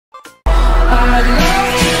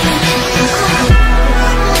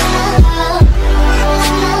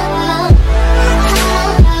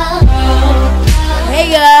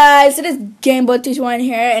it is Gameboy21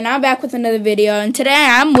 here, and I'm back with another video. And today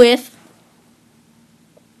I'm with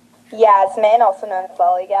Yasmin, also known as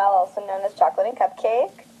Lollygal, also known as Chocolate and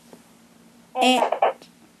Cupcake, and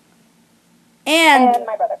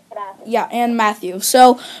my brother. Yeah, and Matthew.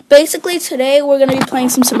 So basically, today we're gonna be playing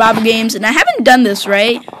some survival games, and I haven't done this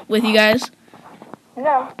with you guys.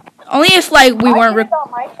 No. Only if like we weren't. I did it on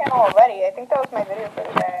my channel already. I think that was my video for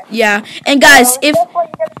the day. Yeah, and guys, if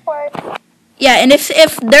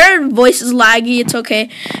their voice is laggy, it's okay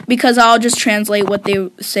because I'll just translate what they're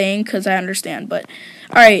saying because I understand. But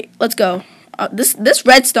all right, let's go. This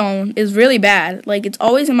redstone is really bad. Like it's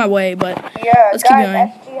always in my way. But yeah, let's keep going.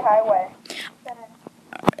 SG Highway.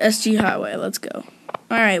 SG Highway. Let's go.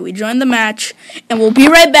 All right, we joined the match, and we'll be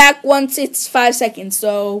right back once it's 5 seconds.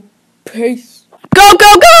 So peace. Go,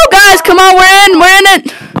 go, go, guys! Come on, we're in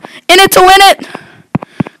it. In it to win it.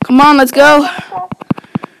 Come on, let's go.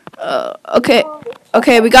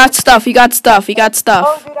 Okay, we got stuff. You got stuff. You got stuff.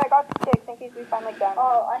 Oh, dude, I got the stick. Thank you. We finally done.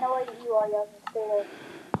 Oh, I know where you are, Yasmin.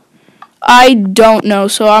 I don't know,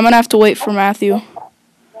 so I'm gonna have to wait for Matthew.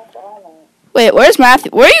 Wait, where's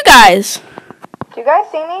Matthew? Where are you guys? Do you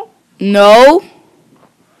guys see me? No.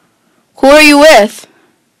 Who are you with?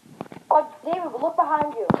 Oh, David, look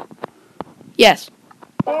behind you. Yes.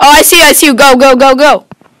 Oh, I see you. Go, go, go, go.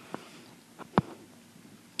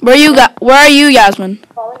 Where are you, Yasmin?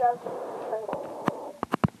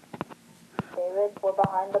 David, we're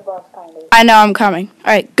behind the bus, kind of. I know, I'm coming.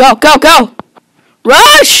 All right, go, go, go.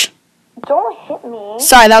 Rush! Don't hit me.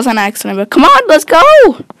 Sorry, that was an accident, but come on, let's go.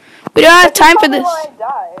 We don't have time for this.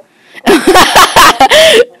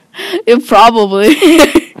 It probably.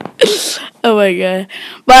 Oh my god.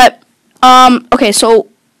 But okay, so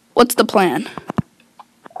what's the plan?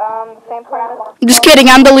 Same plan. I'm just kidding.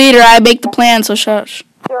 I'm the leader. I make the plan, so shush.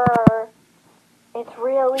 Sure. It's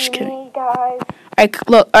really me, guys. Alright,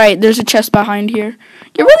 look. Alright, there's a chest behind here.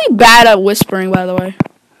 You're really bad at whispering, by the way.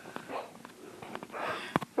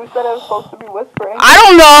 Who said I was supposed to be whispering? I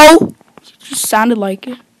don't know. It just sounded like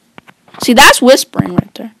it. See, that's whispering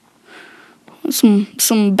right there.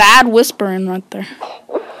 Some bad whispering right there.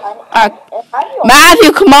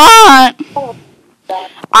 Matthew, come on.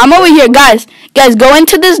 I'm over here, guys. Guys, go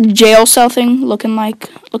into this jail cell thing, looking like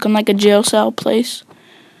a jail cell place.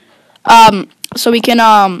 So we can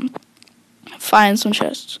find some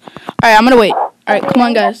chests. All right, I'm gonna wait. All right, come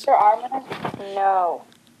on, guys. No.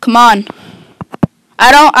 Come on.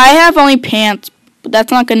 I have only pants, but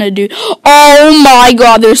that's not gonna do. Oh my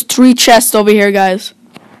God, there's 3 chests over here, guys.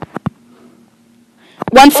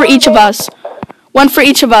 One for each of us. One for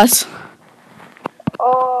each of us.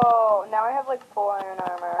 Oh, now I have like full iron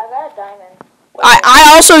armor. I got a diamond.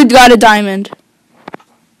 I also got a diamond.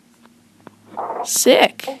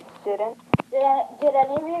 Sick. I didn't. Did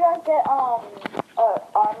any of you guys get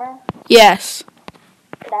armor? Yes.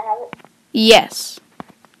 Can I have it? Yes.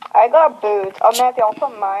 I got boots. Matthew, I'll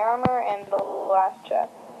put my armor in the last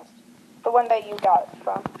chest. The one that you got it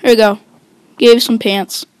from. Here we go. Gave you some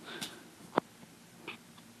pants.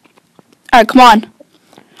 Alright, come on.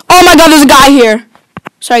 Oh my God, there's a guy here.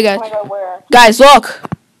 Sorry, guys. Oh my God, where? Guys, look.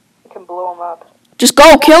 You can blow him up. Just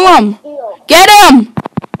go, kill him. Get him.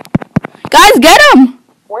 Guys, get him.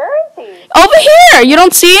 Where is he? Over here. You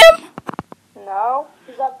don't see him? No.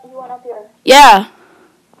 He went up here. Yeah.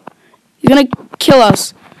 He's gonna kill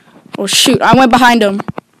us. Oh shoot, I went behind him.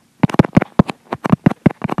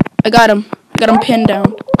 I got him pinned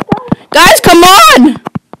down. Guys, come on!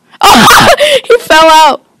 Oh, he fell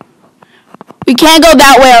out. We can't go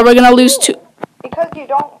that way or we're gonna lose 2. Because you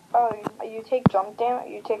don't, you take jump damage,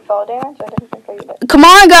 you take fall damage? I didn't think you did. Come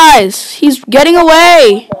on, guys. He's getting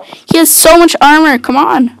away. He has so much armor. Come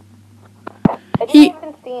on. I didn't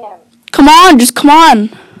even see him. Come on, just come on.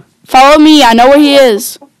 Follow me. I know where he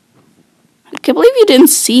is. I can't believe you didn't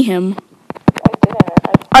see him. I didn't.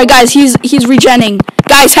 Alright, guys, he's regenning.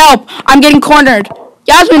 Guys, help! I'm getting cornered.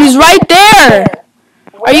 Yasmin, he's right there.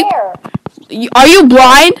 Where? Are you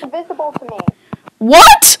blind? It's invisible to me.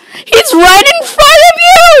 What? He's right in front of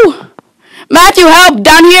you. Matthew, help!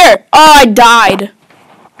 Down here. Oh, I died.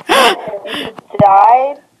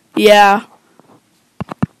 Died? Yeah.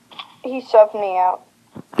 He shoved me out.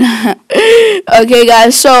 Okay,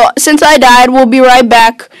 guys. So since I died, we'll be right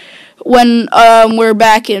back when we're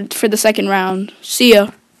back for the second round. See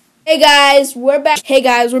ya. Hey guys, we're back.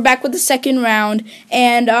 We're back with the second round,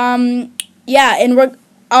 and yeah, and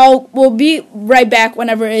we'll be right back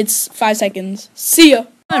whenever it's 5 seconds. See ya.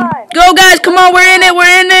 Go guys, come on, we're in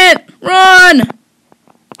it. Run.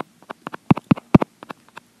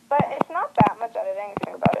 But it's not that much editing,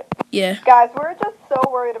 think about it. Yeah. Guys, we're just so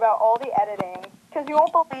worried about all the editing, because you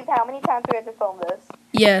won't believe how many times we had to film this.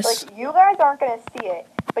 Yes. Like, you guys aren't gonna see it,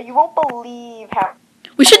 but you won't believe how.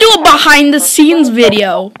 We should do a behind the scenes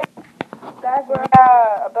video. Yeah,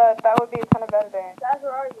 but that would be a ton of editing. Guys,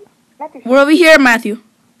 where are you? Matthew. We're over here, Matthew.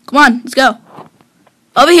 Come on, let's go.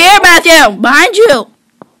 Over here, Matthew. Behind you.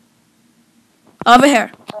 Over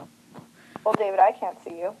here. Well, David, I can't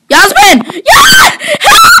see you. Yasmin! Yeah!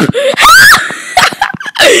 Help! Help!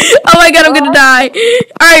 Oh my god, I'm gonna die.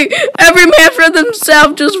 Alright, every man for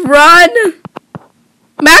themselves, just run.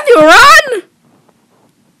 Matthew, run!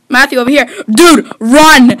 Matthew, over here. Dude,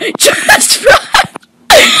 run! Just run!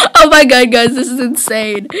 Oh my god, guys, this is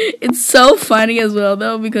insane. It's so funny as well,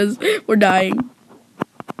 though, because we're dying.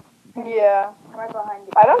 Yeah. Right behind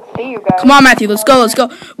you. I don't see you guys. Come on, Matthew, let's go, let's go.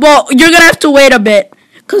 Well, you're gonna have to wait a bit,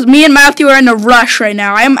 because me and Matthew are in a rush right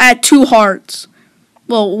now. I'm at 2 hearts.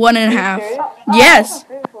 Well, 1.5. Yes.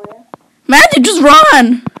 Matthew, just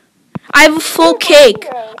run. I have a full cake.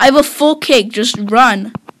 I have a full cake. Just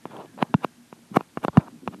run.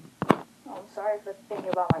 I'm sorry for thinking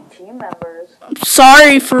about my team members. I'm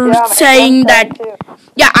sorry for saying that. Too.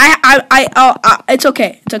 Yeah, it's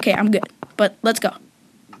okay. It's okay. I'm good. But let's go.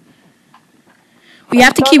 We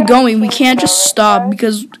have to keep going. We can't just stop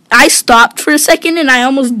because I stopped for a second and I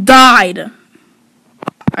almost died.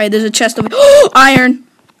 All right, there's a chest of iron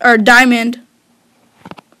or diamond.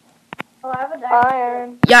 Oh, I have a diamond.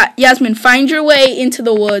 Iron. Yeah, Yasmin, find your way into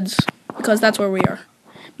the woods because that's where we are.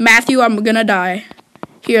 Matthew, I'm gonna die.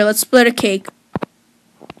 Here, let's split a cake.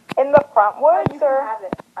 In the front woods, You can or have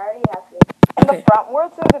it. I already have it. in Okay. the front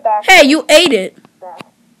woods or the back? Hey, you ate it.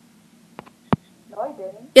 No, I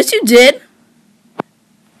didn't. Yes, you did.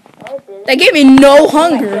 No, I didn't. That gave me no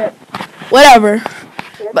hunger. Whatever.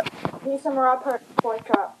 Here. Need some raw pork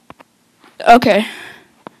chop. Okay.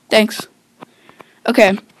 Thanks.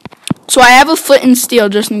 Okay. So I have a flint and steel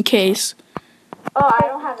just in case. Oh, I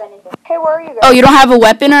don't have anything. Hey, where are you guys? Oh, you don't have a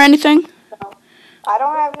weapon or anything? No. I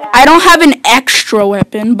don't have any. I don't have an extra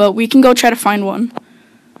weapon, but we can go try to find one.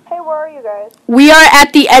 Hey, where are you guys? We are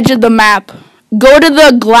at the edge of the map. Go to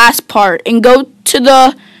the glass part and go to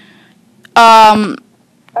the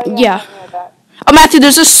Oh, Yeah. I'm near that. Oh, Matthew,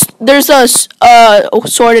 there's a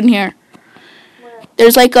sword in here. Where?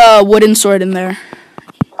 There's like a wooden sword in there.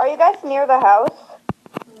 Are you guys near the house?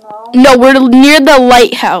 No. No, we're near the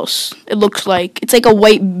lighthouse. It looks like it's like a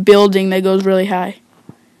white building that goes really high.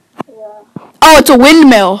 Yeah. Oh, it's a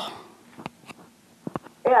windmill.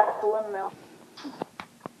 Yeah, it's a windmill.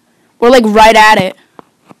 We're like right at it.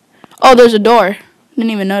 Oh, there's a door. Didn't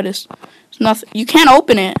even notice. There's nothing. You can't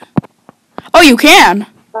open it. Oh, you can.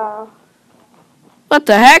 What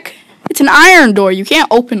the heck? It's an iron door. You can't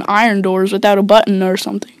open iron doors without a button or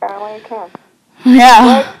something. Apparently you can.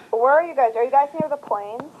 Yeah. Where are you guys? Are you guys near the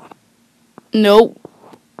plains? Nope.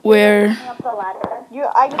 Where? Up the ladder.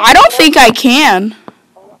 I don't think I can.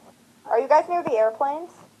 Are you guys near the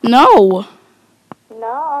airplanes? No.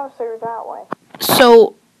 No, so you're that way.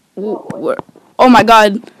 So, oh my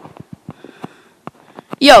god.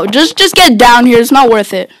 Yo, just get down here. It's not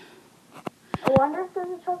worth it. I wonder if there's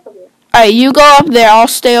a chest over here. Alright, you go up there. I'll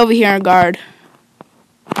stay over here and guard.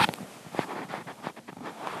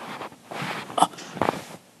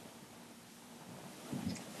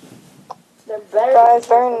 There better Guys,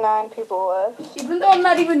 there are 9 people left. Even though I'm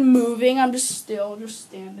not even moving, I'm just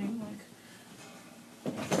standing.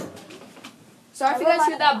 Like. Sorry if you guys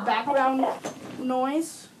hear that background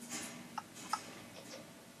noise.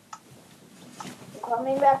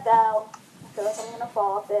 coming back down. I feel like I'm gonna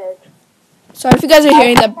fall off the edge. Sorry if you guys are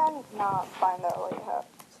hearing I that. cannot find that lighthouse.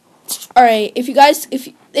 Alright, if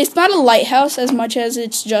it's not a lighthouse as much as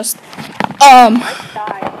it's just, I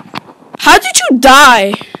died. how did you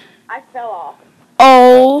die? I fell off.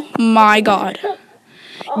 Oh my god. Oh,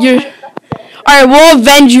 You're, alright, we'll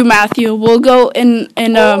avenge you, Matthew. We'll go and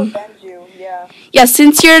We'll avenge you, yeah. yeah,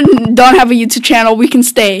 since you don't have a YouTube channel, we can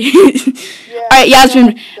stay. Yeah. Alright,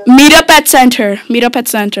 Yasmin, meet up at center. Meet up at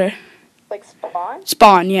center. Like spawn?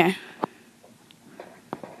 Spawn, yeah.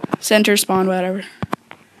 Center, spawn, whatever.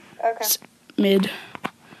 Okay. Mid.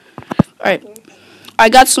 Alright. I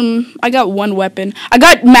got one weapon. I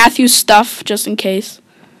got Matthew's stuff just in case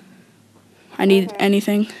I need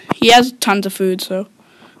anything. He has tons of food, so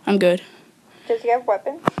I'm good. Does he have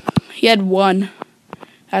weapons? He had one.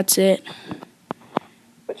 That's it.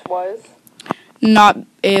 Which was?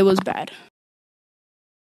 It was bad.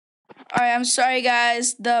 Alright, I'm sorry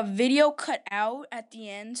guys. The video cut out at the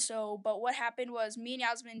end, but what happened was me and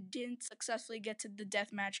Yasmin didn't successfully get to the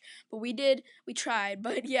death match, but we tried,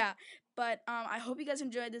 but yeah. But I hope you guys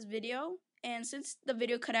enjoyed this video, and since the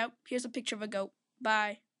video cut out, here's a picture of a goat.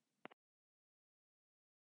 Bye.